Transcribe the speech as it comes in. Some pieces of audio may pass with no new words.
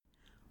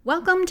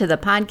Welcome to the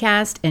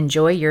podcast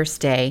Enjoy Your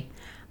Stay.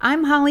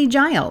 I'm Holly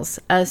Giles,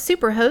 a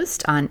super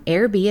host on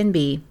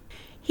Airbnb.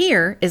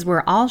 Here is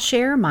where I'll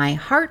share my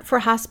heart for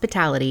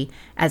hospitality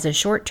as a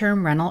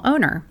short-term rental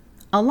owner,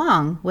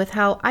 along with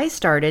how I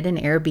started an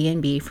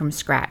Airbnb from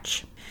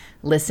scratch.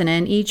 Listen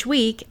in each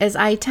week as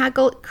I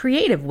tackle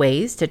creative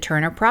ways to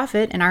turn a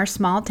profit in our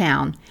small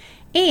town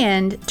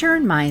and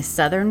turn my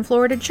Southern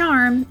Florida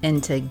charm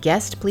into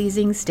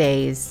guest-pleasing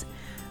stays.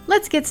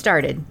 Let's get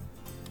started.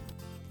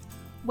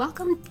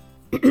 Welcome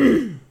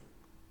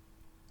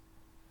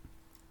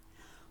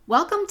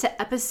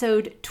to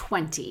episode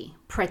 20,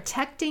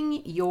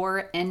 Protecting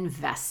Your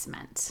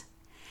Investment.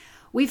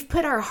 We've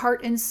put our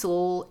heart and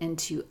soul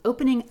into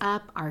opening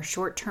up our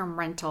short-term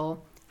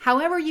rental.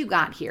 However you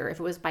got here, if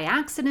it was by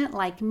accident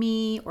like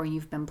me or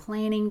you've been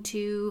planning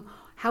to,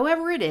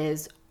 however it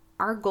is,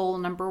 our goal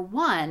number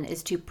one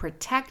is to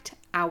protect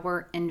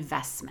our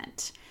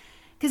investment.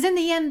 Because in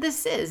the end,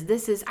 this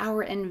is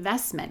our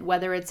investment,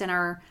 whether it's in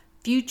our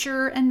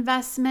future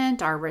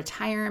investment, our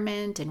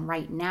retirement, and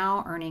right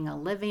now earning a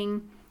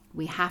living,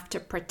 we have to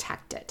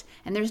protect it.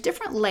 And there's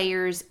different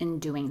layers in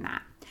doing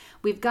that.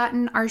 We've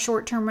gotten our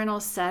short-term rental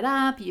set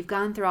up, you've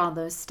gone through all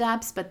those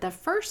steps, but the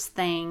first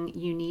thing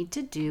you need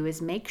to do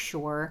is make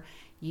sure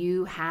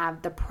you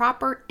have the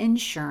proper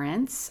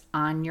insurance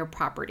on your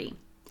property.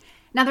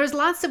 Now, there's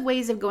lots of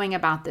ways of going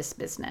about this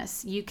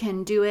business. You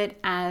can do it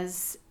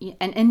as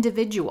an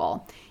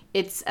individual.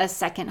 It's a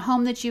second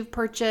home that you've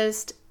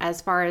purchased. As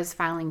far as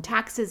filing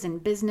taxes in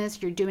business,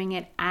 you're doing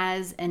it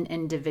as an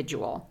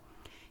individual.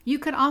 You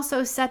could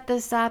also set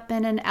this up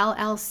in an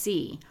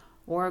LLC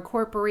or a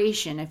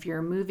corporation if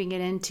you're moving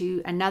it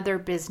into another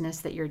business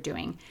that you're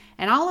doing.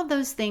 And all of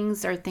those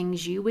things are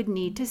things you would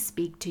need to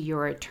speak to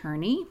your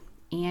attorney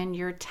and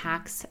your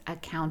tax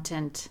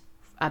accountant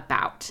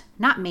about.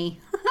 Not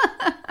me.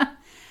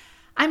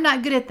 I'm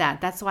not good at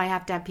that. That's why I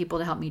have to have people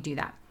to help me do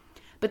that.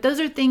 But those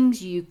are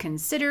things you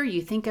consider,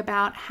 you think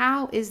about.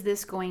 How is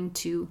this going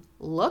to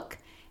look?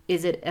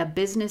 Is it a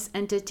business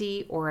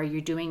entity, or are you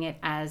doing it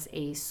as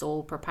a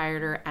sole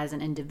proprietor, as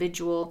an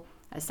individual,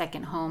 a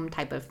second home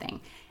type of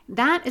thing?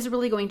 That is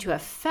really going to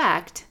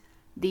affect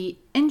the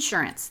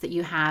insurance that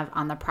you have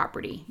on the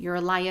property, your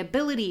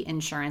liability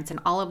insurance, and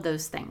all of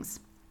those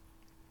things.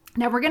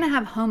 Now, we're going to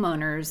have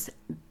homeowners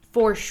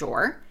for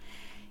sure.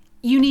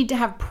 You need to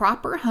have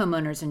proper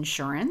homeowners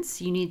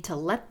insurance. You need to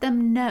let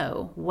them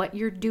know what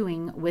you're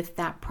doing with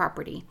that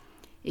property.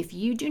 If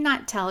you do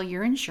not tell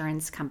your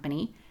insurance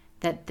company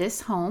that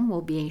this home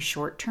will be a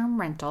short-term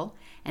rental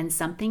and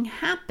something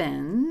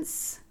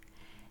happens,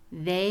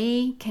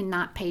 they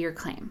cannot pay your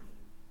claim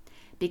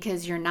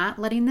because you're not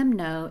letting them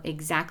know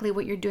exactly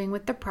what you're doing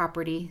with the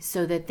property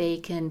so that they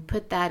can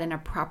put that in a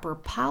proper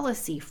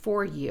policy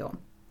for you.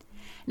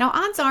 Now,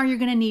 odds are you're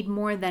going to need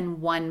more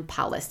than one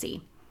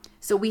policy.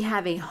 So we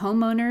have a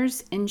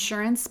homeowner's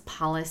insurance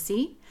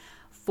policy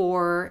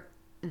for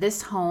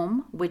this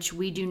home, which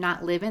we do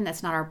not live in.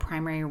 That's not our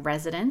primary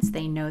residence.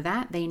 They know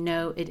that. They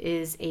know it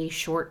is a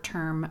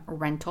short-term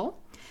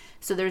rental.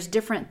 So there's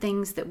different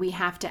things that we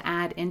have to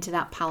add into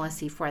that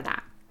policy for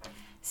that.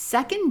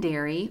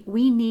 Secondary,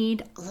 we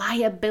need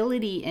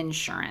liability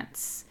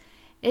insurance.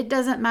 It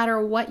doesn't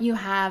matter what you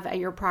have at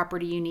your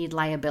property, you need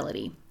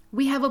liability.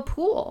 We have a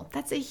pool.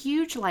 That's a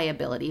huge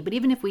liability. But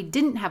even if we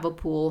didn't have a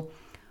pool,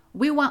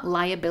 we want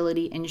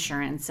liability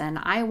insurance, and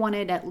I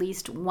wanted at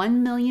least $1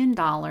 million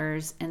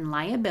in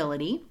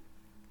liability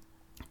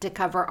to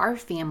cover our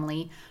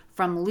family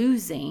from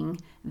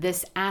losing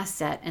this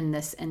asset and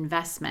this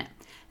investment.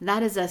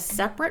 That is a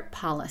separate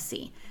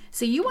policy.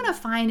 So you want to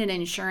find an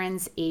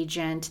insurance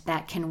agent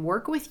that can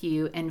work with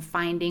you in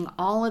finding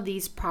all of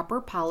these proper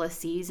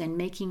policies and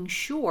making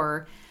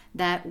sure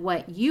that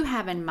what you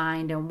have in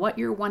mind and what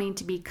you're wanting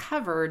to be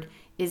covered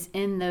is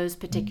in those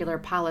particular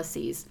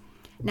policies.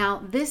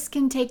 Now, this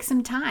can take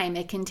some time.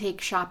 It can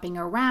take shopping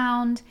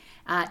around.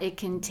 It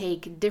can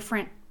take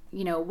different,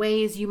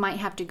 ways. You might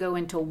have to go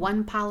into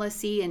one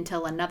policy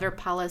until another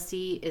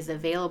policy is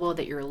available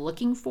that you're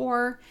looking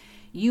for.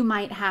 You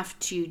might have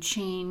to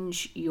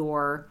change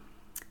your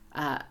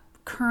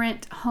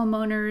current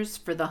homeowners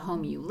for the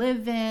home you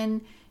live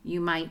in.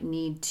 You might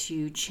need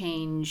to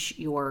change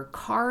your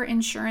car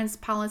insurance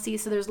policy.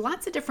 So there's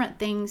lots of different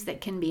things that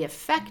can be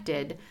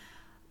affected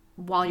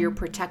while you're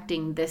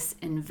protecting this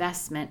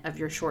investment of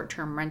your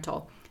short-term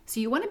rental. So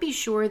you want to be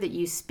sure that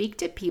you speak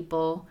to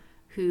people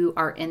who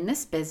are in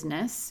this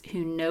business,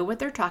 who know what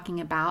they're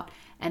talking about,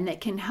 and that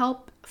can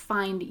help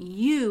find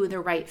you the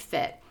right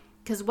fit.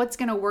 Because what's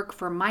going to work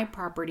for my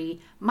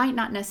property might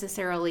not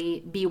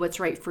necessarily be what's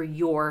right for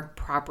your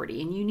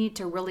property. And you need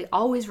to really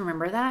always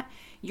remember that.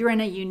 You're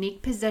in a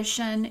unique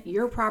position.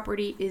 Your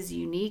property is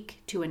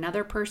unique to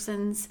another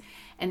person's.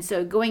 And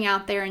so going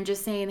out there and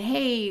just saying,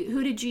 hey,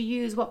 who did you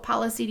use? What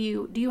policy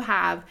do you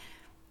have,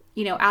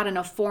 out in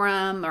a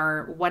forum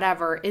or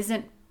whatever,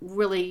 isn't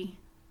really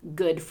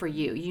good for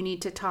you. You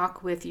need to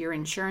talk with your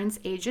insurance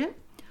agent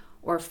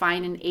or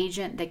find an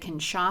agent that can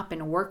shop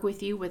and work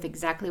with you with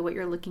exactly what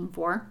you're looking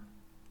for.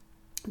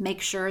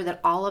 Make sure that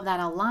all of that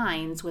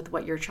aligns with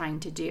what you're trying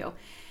to do.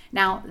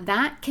 Now,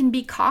 that can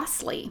be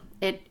costly.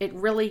 It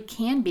really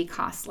can be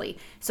costly.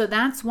 So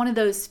that's one of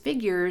those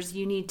figures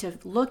you need to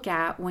look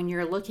at when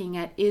you're looking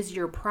at, does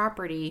your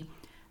property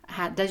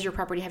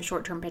have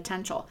short-term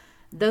potential?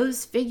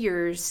 Those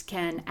figures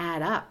can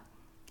add up.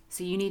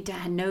 So you need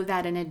to know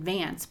that in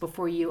advance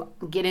before you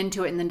get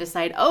into it and then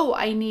decide, oh,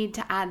 I need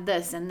to add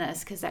this and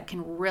this, because that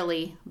can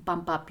really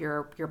bump up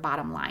your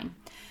bottom line.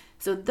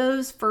 So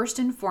those, first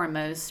and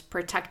foremost,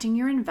 protecting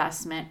your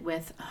investment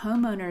with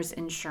homeowners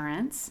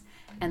insurance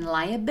and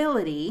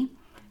liability,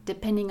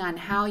 depending on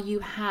how you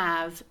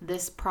have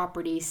this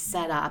property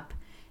set up,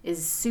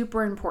 is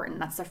super important.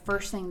 That's the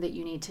first thing that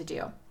you need to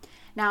do.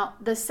 Now,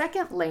 the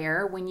second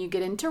layer, when you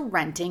get into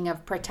renting,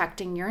 of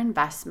protecting your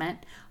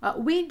investment,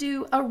 we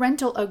do a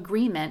rental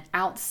agreement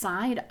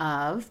outside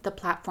of the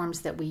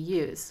platforms that we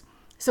use.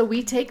 So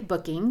we take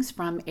bookings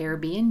from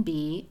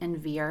Airbnb and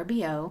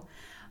VRBO,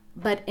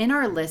 but in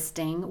our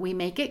listing, we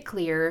make it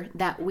clear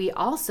that we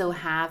also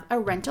have a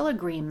rental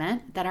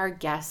agreement that our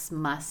guests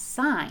must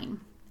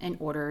sign in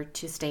order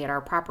to stay at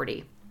our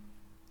property.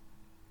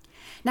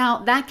 Now,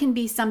 that can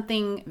be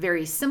something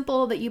very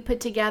simple that you put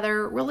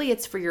together. Really,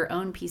 it's for your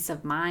own peace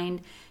of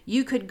mind.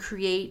 You could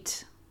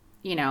create,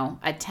 a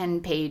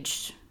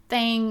 10-page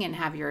thing and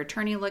have your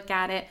attorney look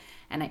at it.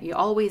 And you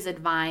always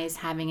advise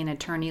having an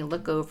attorney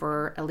look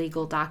over a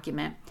legal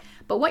document.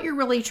 But what you're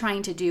really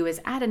trying to do is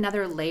add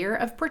another layer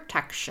of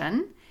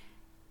protection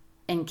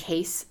in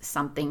case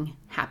something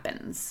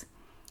happens.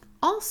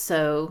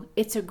 Also,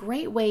 it's a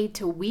great way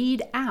to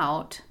weed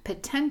out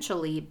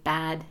potentially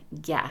bad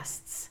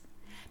guests.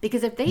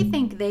 Because if they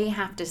think they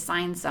have to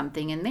sign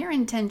something and their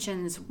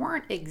intentions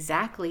weren't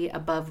exactly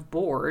above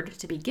board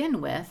to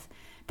begin with,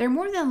 they're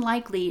more than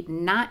likely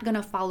not going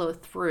to follow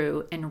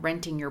through in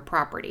renting your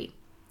property,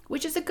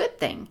 which is a good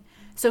thing.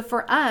 So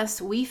for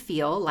us, we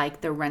feel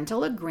like the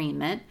rental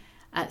agreement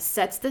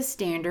sets the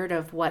standard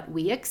of what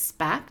we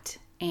expect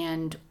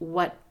and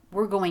what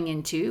we're going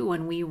into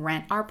when we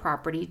rent our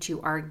property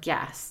to our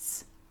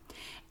guests.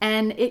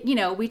 And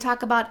we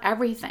talk about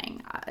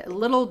everything,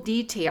 little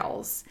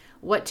details,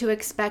 what to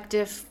expect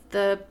if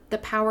the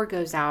power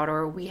goes out,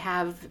 or we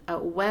have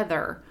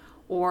weather,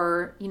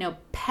 or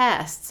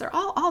pests, or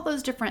all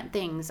those different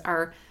things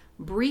are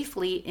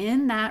briefly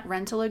in that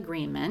rental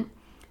agreement.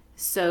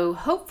 So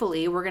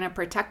hopefully we're going to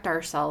protect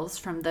ourselves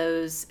from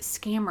those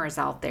scammers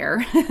out there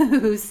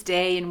who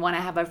stay and want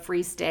to have a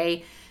free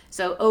stay.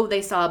 So,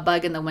 they saw a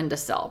bug in the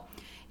windowsill.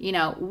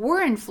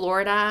 We're in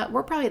Florida.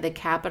 We're probably the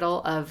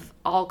capital of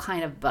all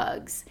kind of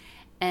bugs.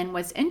 And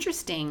what's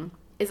interesting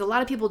is a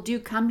lot of people do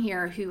come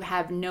here who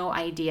have no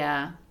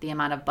idea the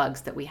amount of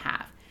bugs that we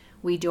have.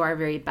 We do our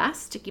very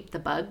best to keep the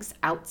bugs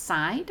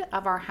outside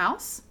of our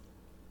house,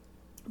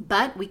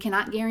 but we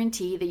cannot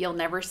guarantee that you'll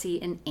never see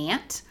an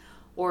ant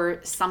or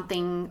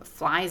something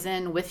flies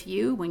in with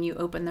you when you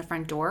open the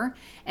front door.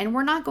 And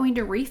we're not going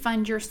to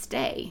refund your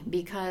stay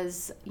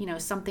because,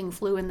 something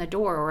flew in the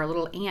door or a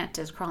little ant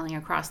is crawling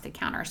across the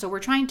counter. So we're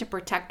trying to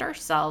protect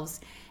ourselves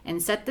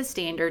and set the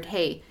standard.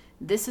 Hey,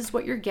 this is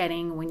what you're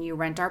getting when you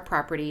rent our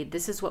property.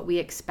 This is what we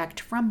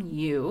expect from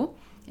you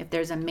if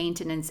there's a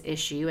maintenance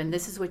issue, and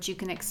this is what you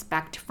can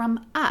expect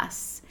from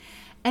us.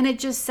 And it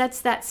just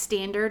sets that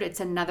standard. It's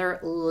another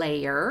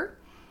layer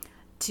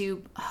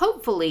to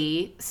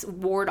hopefully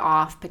ward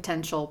off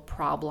potential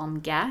problem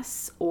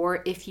guests,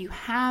 or if you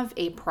have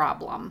a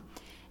problem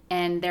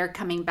and they're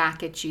coming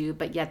back at you,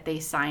 but yet they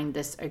signed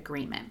this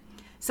agreement.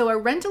 So a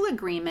rental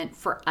agreement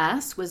for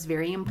us was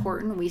very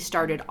important. We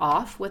started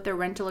off with a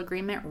rental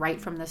agreement right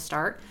from the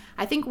start.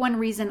 I think one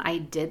reason I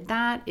did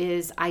that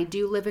is I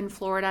do live in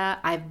Florida.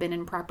 I've been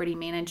in property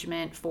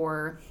management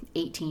for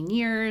 18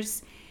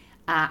 years.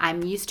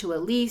 I'm used to a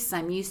lease.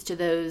 I'm used to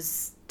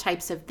those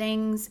types of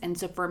things. And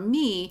so for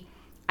me,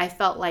 I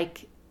felt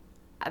like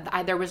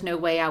there was no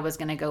way I was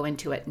going to go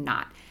into it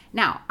not.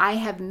 Now, I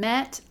have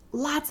met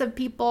lots of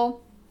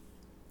people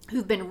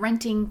who've been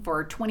renting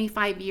for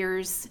 25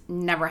 years,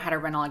 never had a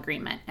rental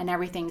agreement, and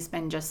everything's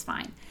been just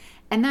fine.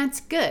 And that's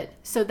good.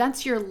 So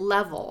that's your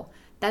level.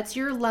 That's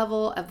your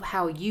level of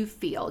how you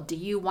feel. Do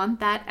you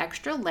want that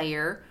extra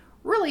layer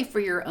really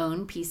for your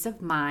own peace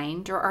of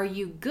mind, or are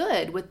you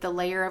good with the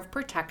layer of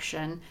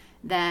protection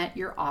that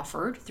you're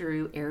offered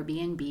through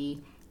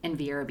Airbnb and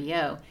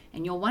VRBO?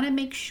 And you'll want to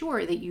make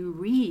sure that you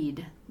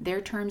read their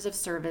terms of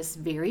service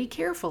very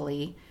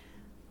carefully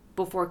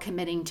before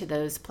committing to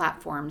those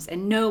platforms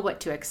and know what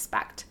to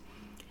expect.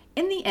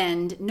 In the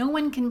end, no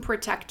one can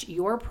protect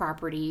your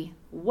property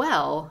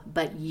well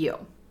but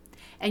you.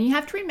 And you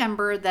have to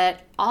remember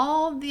that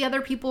all the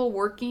other people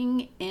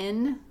working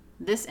in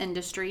this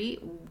industry,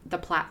 the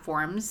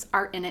platforms,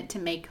 are in it to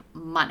make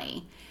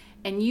money.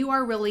 And you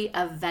are really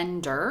a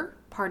vendor,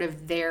 part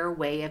of their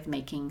way of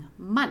making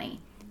money.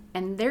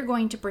 And they're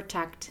going to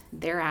protect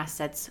their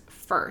assets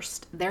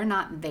first. They're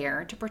not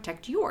there to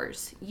protect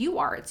yours. You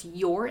are. It's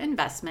your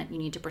investment. You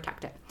need to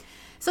protect it.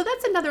 So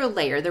that's another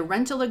layer, the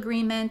rental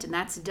agreement, and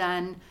that's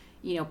done,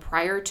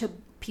 prior to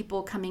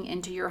people coming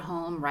into your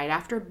home, right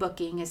after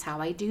booking is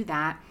how I do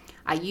that.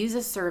 I use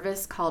a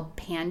service called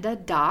Panda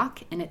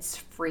Doc, and it's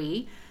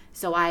free.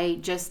 So I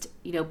just,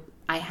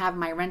 I have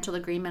my rental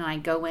agreement. I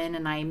go in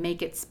and I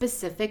make it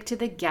specific to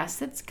the guest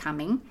that's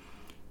coming,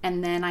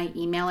 and then I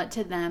email it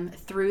to them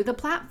through the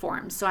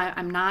platform. So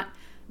I'm not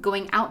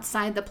going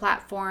outside the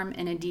platform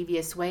in a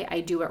devious way.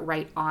 I do it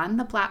right on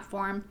the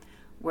platform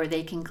where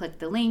they can click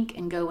the link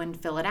and go and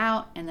fill it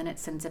out, and then it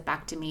sends it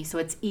back to me. So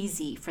it's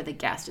easy for the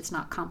guest. It's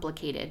not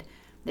complicated.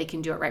 They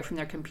can do it right from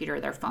their computer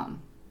or their phone.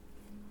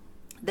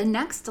 The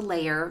next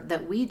layer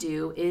that we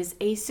do is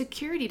a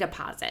security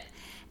deposit.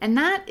 And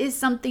that is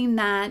something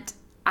that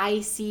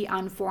I see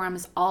on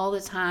forums all the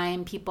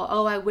time. People,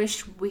 I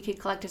wish we could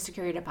collect a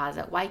security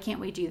deposit. Why can't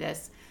we do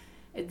this?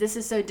 This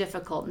is so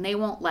difficult, and they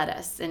won't let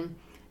us. And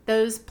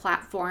those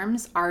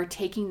platforms are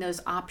taking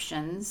those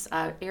options.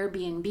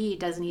 Airbnb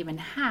doesn't even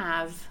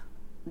have,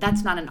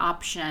 that's not an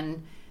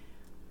option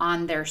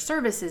on their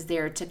services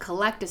there to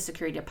collect a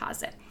security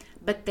deposit.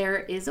 But there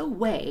is a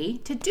way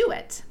to do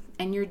it.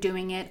 And you're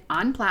doing it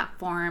on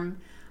platform.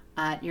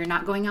 You're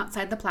not going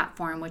outside the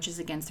platform, which is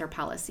against their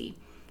policy.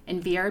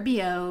 In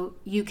VRBO,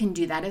 you can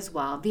do that as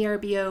well.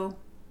 VRBO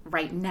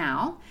right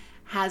now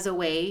has a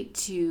way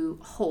to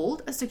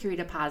hold a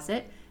security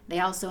deposit. They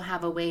also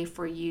have a way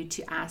for you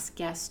to ask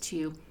guests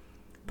to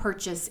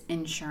purchase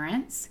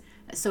insurance.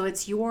 So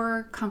it's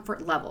your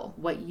comfort level,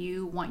 what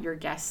you want your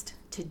guest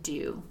to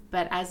do.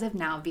 But as of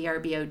now,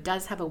 VRBO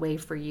does have a way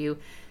for you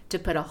to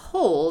put a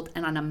hold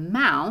and an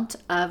amount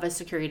of a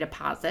security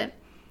deposit,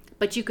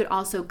 but you could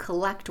also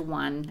collect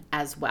one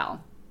as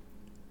well.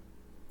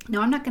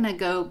 Now, I'm not going to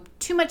go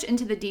too much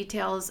into the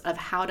details of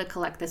how to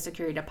collect the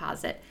security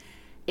deposit.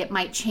 It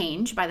might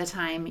change by the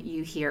time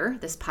you hear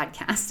this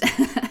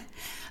podcast.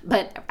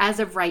 But as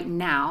of right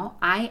now,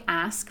 I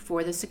ask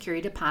for the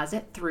security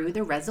deposit through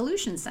the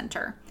Resolution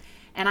Center.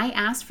 And I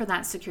asked for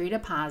that security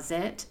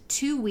deposit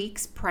 2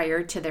 weeks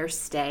prior to their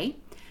stay.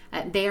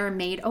 They are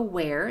made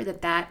aware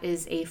that that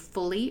is a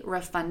fully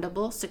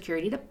refundable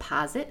security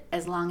deposit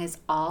as long as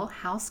all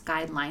house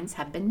guidelines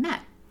have been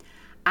met.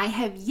 I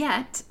have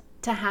yet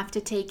to have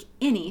to take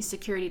any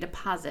security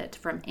deposit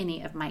from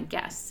any of my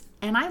guests,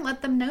 and I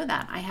let them know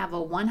that. I have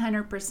a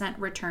 100%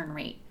 return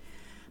rate.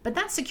 But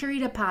that security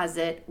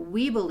deposit,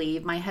 we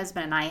believe, my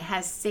husband and I,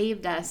 has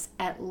saved us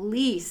at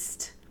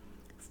least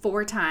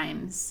 4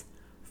 times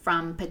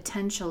from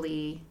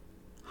potentially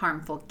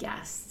harmful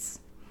guests.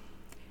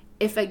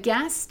 If a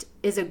guest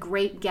is a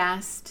great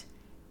guest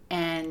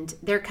and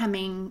they're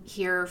coming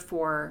here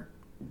for,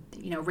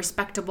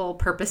 respectable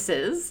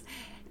purposes,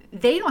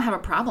 they don't have a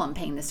problem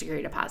paying the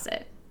security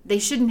deposit. They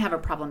shouldn't have a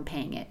problem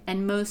paying it,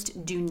 and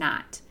most do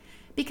not,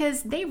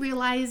 because they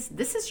realize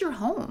this is your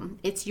home.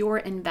 It's your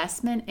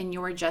investment, and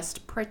you're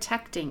just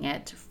protecting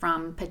it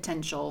from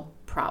potential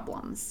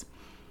problems.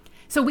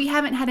 So we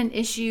haven't had an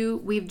issue.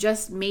 We've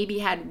just maybe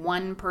had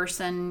one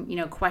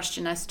person,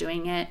 question us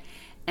doing it.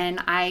 And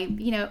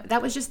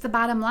that was just the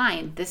bottom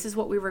line. This is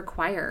what we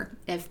require.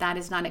 If that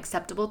is not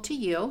acceptable to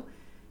you,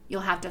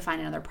 you'll have to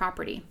find another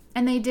property.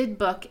 And they did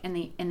book in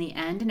the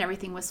end, and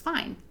everything was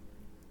fine.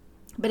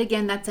 But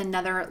again, that's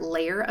another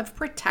layer of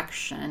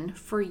protection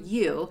for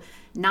you,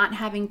 not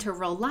having to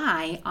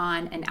rely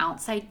on an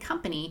outside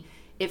company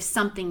if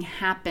something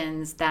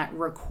happens that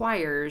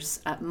requires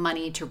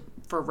money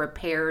for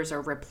repairs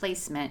or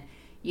replacement.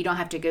 You don't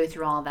have to go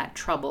through all that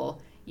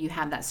trouble. You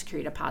have that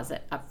security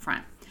deposit up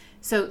front.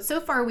 So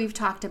far we've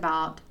talked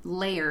about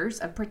layers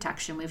of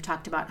protection. We've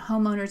talked about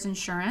homeowners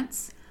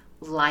insurance,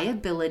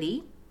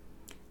 liability,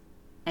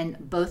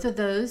 and both of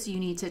those you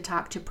need to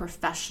talk to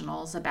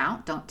professionals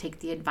about. Don't take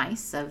the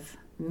advice of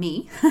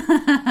me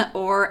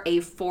or a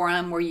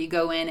forum where you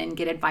go in and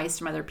get advice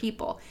from other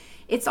people.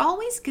 It's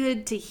always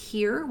good to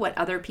hear what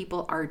other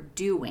people are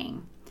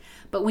doing.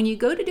 But when you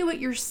go to do it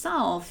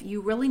yourself,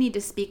 you really need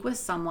to speak with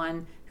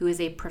someone who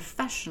is a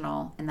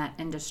professional in that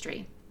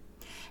industry.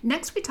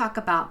 Next, we talk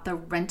about the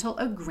rental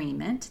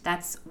agreement.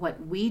 That's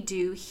what we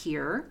do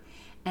here.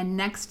 And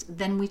next,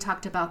 then we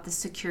talked about the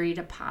security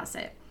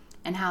deposit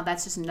and how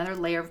that's just another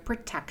layer of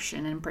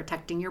protection and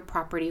protecting your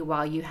property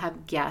while you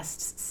have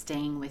guests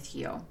staying with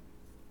you.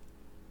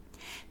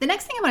 The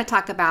next thing I want to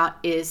talk about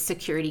is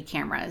security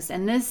cameras.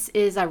 And this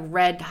is a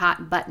red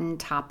hot button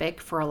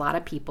topic for a lot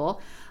of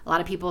people. A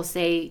lot of people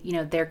say,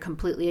 they're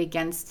completely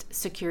against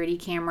security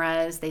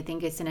cameras. They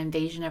think it's an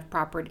invasion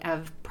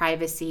of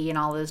privacy and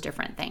all those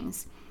different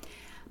things.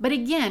 But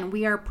again,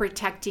 we are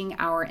protecting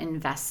our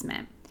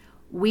investment.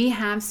 We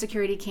have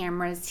security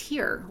cameras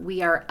here.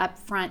 We are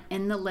upfront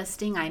in the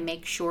listing. I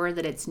make sure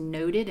that it's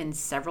noted in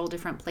several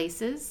different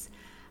places.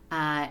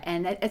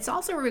 And it's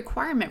also a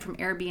requirement from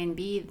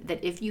Airbnb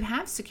that if you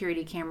have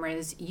security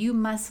cameras, you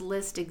must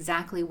list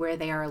exactly where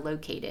they are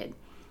located.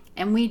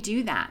 And we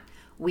do that.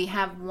 We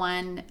have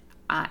one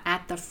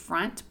at the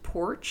front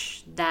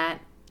porch that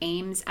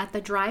aims at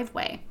the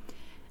driveway.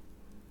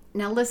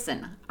 Now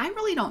listen, I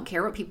really don't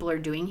care what people are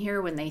doing here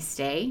when they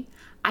stay.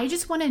 I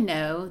just want to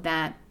know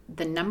that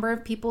the number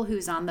of people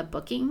who's on the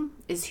booking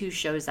is who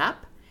shows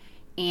up.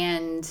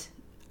 And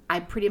I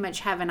pretty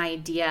much have an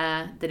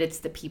idea that it's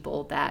the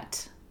people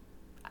that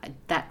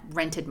that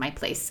rented my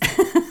place.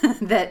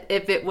 That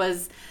if it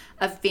was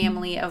a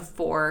family of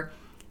 4,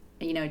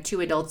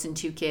 2 adults and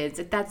 2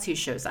 kids, that's who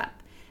shows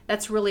up.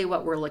 That's really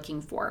what we're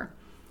looking for.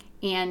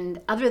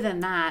 And other than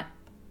that,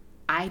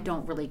 I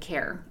don't really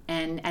care.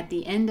 And at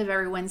the end of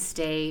everyone's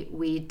stay,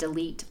 we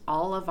delete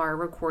all of our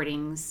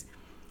recordings.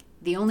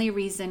 The only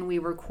reason we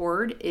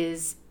record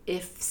is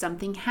if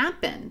something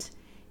happened.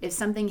 If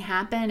something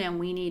happened and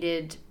we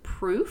needed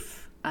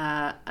proof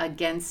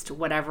against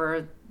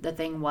whatever the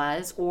thing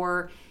was,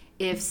 or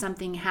if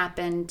something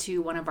happened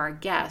to one of our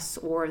guests,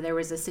 or there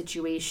was a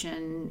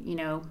situation,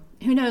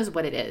 who knows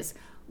what it is,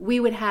 we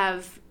would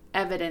have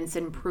evidence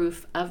and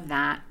proof of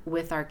that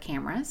with our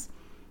cameras.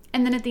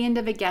 And then at the end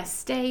of a guest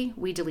stay,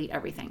 we delete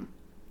everything.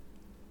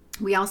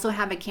 We also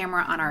have a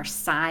camera on our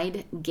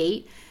side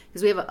gate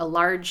because we have a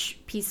large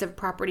piece of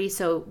property.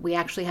 So we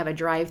actually have a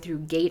drive-through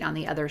gate on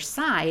the other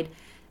side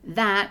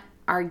that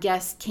our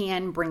guests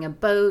can bring a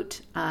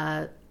boat,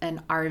 an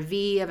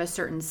RV of a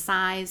certain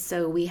size.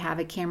 So we have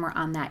a camera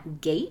on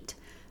that gate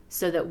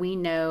so that we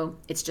know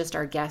it's just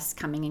our guests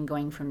coming and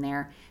going from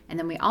there. And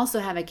then we also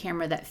have a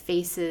camera that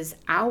faces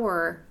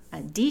our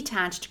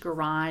detached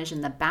garage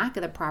in the back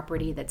of the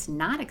property that's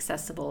not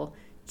accessible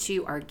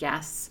to our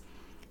guests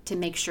to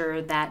make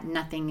sure that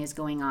nothing is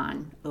going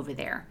on over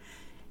there.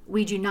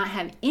 We do not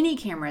have any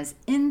cameras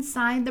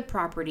inside the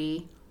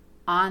property,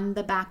 on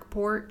the back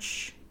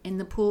porch, in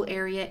the pool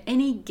area.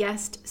 Any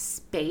guest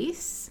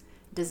space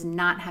does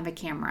not have a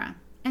camera.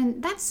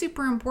 And that's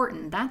super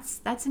important.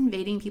 That's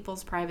invading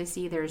people's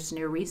privacy. There's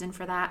no reason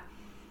for that.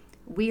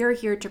 We are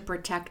here to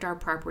protect our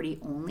property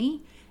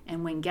only.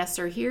 And when guests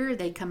are here,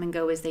 they come and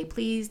go as they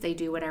please. They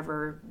do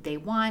whatever they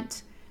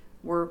want.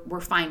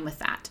 We're fine with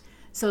that.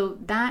 So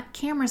that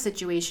camera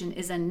situation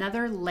is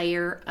another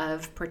layer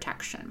of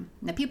protection.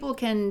 Now, people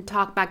can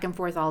talk back and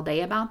forth all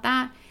day about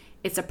that.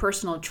 It's a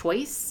personal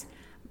choice.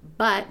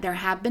 But there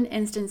have been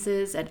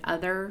instances at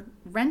other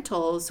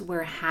rentals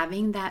where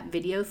having that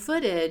video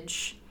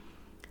footage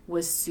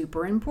was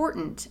super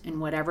important. And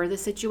whatever the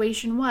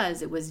situation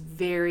was, it was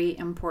very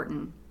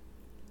important.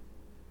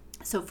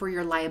 So for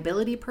your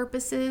liability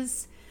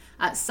purposes,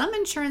 some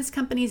insurance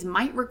companies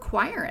might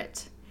require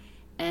it.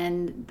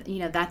 And,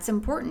 that's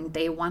important.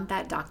 They want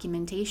that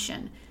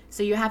documentation.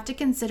 So you have to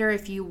consider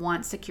if you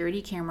want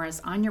security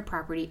cameras on your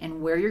property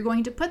and where you're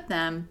going to put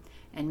them,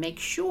 and make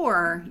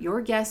sure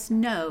your guests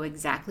know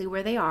exactly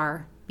where they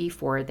are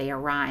before they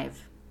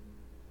arrive.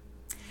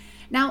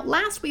 Now,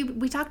 last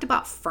we talked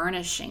about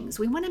furnishings.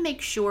 We want to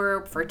make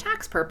sure, for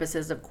tax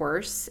purposes, of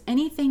course,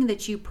 anything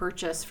that you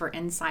purchase for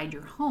inside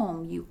your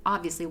home, you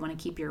obviously want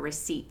to keep your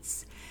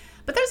receipts.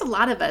 But there's a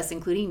lot of us,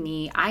 including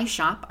me, I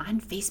shop on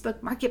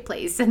Facebook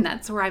Marketplace, and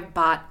that's where I've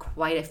bought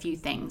quite a few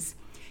things.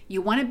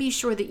 You want to be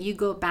sure that you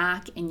go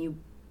back and you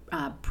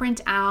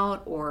print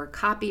out or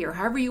copy, or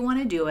however you want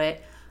to do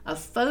it, a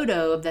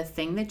photo of the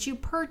thing that you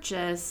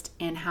purchased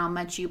and how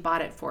much you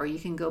bought it for. You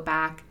can go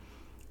back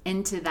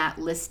into that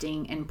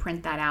listing and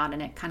print that out,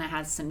 and it kind of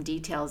has some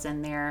details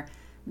in there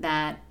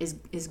that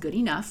is good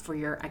enough for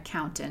your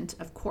accountant,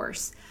 of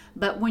course.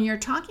 But when you're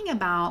talking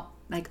about,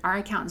 like our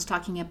accountant's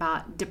talking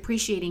about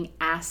depreciating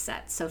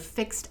assets, so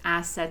fixed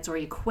assets or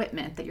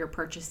equipment that you're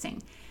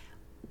purchasing,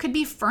 could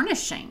be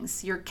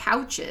furnishings, your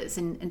couches,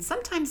 and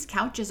sometimes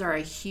couches are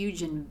a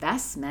huge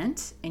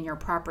investment in your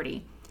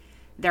property.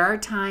 There are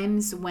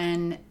times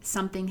when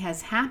something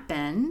has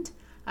happened,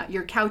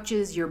 your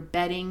couches, your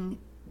bedding,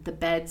 the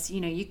beds,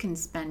 you can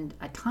spend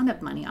a ton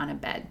of money on a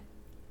bed.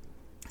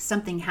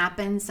 Something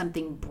happens,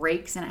 something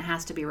breaks, and it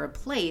has to be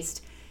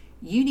replaced.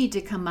 You need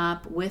to come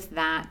up with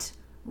that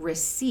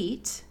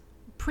receipt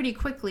pretty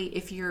quickly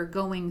if you're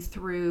going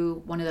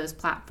through one of those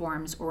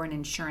platforms or an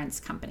insurance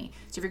company.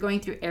 So if you're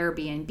going through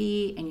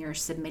Airbnb and you're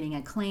submitting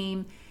a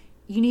claim,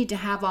 you need to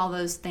have all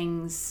those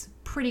things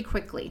pretty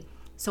quickly.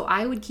 So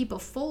I would keep a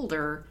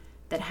folder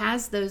that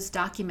has those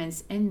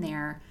documents in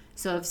there.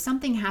 So if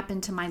something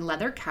happened to my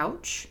leather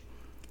couch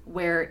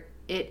where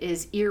it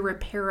is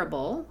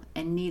irreparable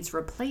and needs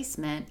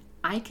replacement,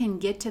 I can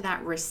get to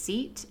that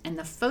receipt and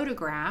the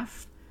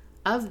photograph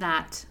of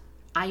that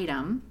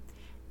item,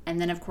 and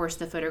then of course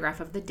the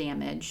photograph of the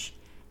damage,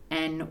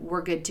 and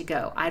we're good to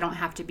go. I don't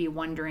have to be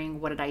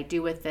wondering, what did I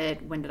do with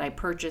it? When did I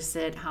purchase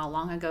it? How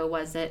long ago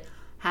was it?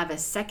 Have a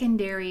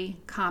secondary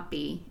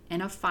copy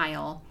in a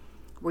file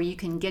where you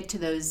can get to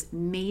those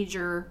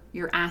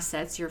your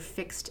assets, your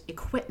fixed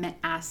equipment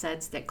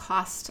assets that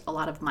cost a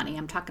lot of money.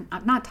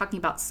 I'm not talking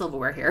about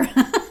silverware here,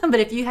 but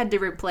if you had to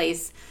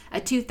replace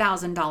a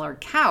 $2,000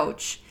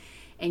 couch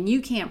and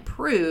you can't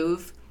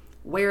prove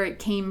where it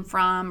came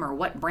from or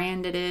what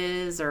brand it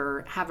is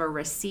or have a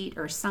receipt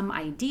or some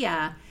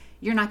idea,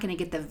 you're not going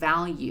to get the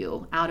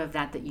value out of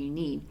that you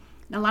need.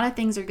 And a lot of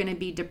things are going to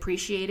be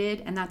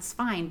depreciated, and that's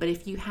fine, but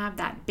if you have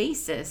that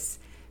basis,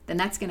 then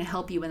that's going to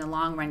help you in the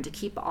long run to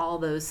keep all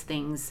those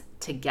things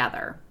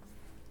together.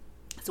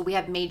 So we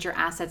have major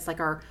assets like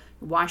our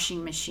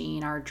washing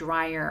machine, our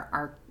dryer,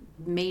 our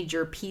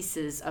major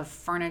pieces of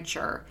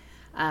furniture,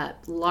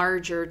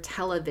 larger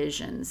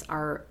televisions,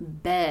 our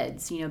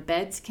beds.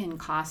 Beds can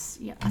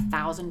cost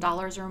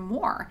 $1,000 or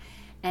more.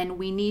 And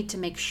we need to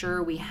make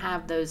sure we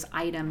have those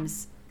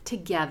items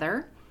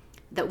together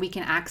that we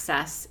can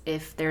access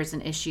if there's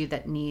an issue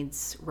that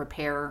needs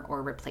repair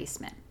or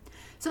replacement.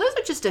 So those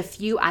are just a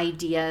few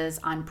ideas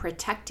on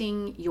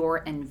protecting your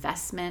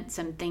investment,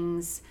 some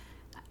things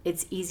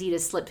it's easy to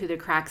slip through the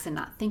cracks and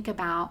not think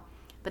about.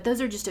 But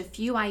those are just a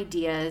few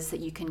ideas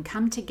that you can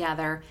come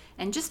together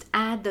and just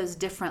add those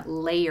different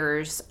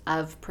layers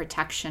of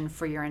protection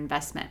for your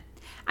investment.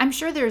 I'm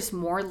sure there's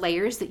more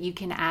layers that you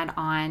can add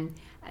on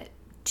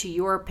to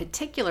your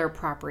particular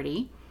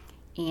property,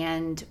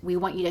 and we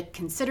want you to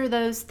consider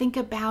those, think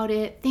about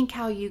it, think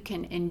how you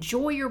can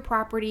enjoy your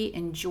property,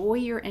 enjoy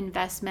your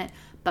investment,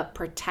 but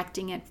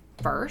protecting it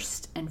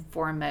first and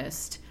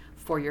foremost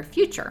for your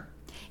future.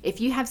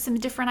 If you have some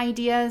different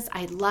ideas,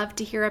 I'd love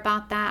to hear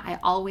about that. I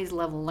always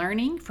love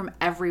learning from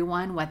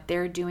everyone what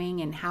they're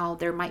doing and how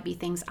there might be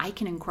things I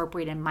can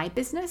incorporate in my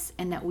business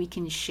and that we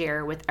can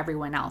share with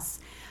everyone else.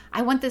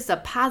 I want this a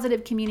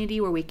positive community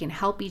where we can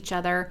help each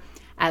other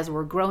as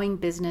we're growing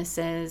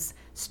businesses,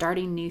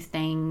 starting new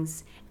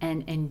things,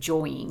 and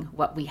enjoying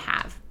what we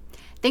have.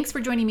 Thanks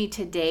for joining me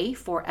today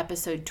for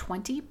episode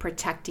 20,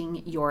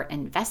 Protecting Your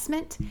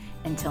Investment.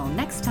 Until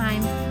next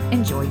time,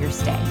 enjoy your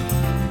stay.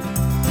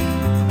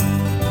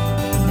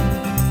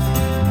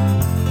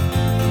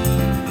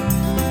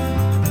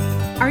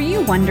 Are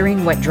you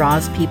wondering what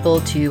draws people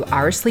to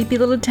our sleepy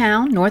little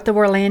town north of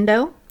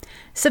Orlando?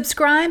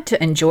 Subscribe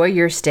to Enjoy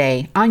Your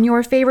Stay on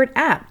your favorite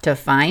app to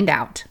find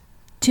out.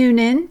 Tune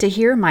in to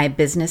hear my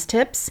business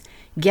tips,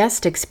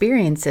 guest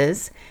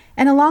experiences,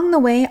 and along the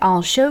way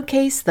I'll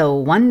showcase the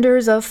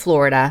wonders of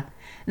Florida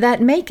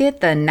that make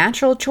it the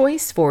natural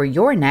choice for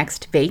your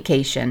next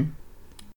vacation.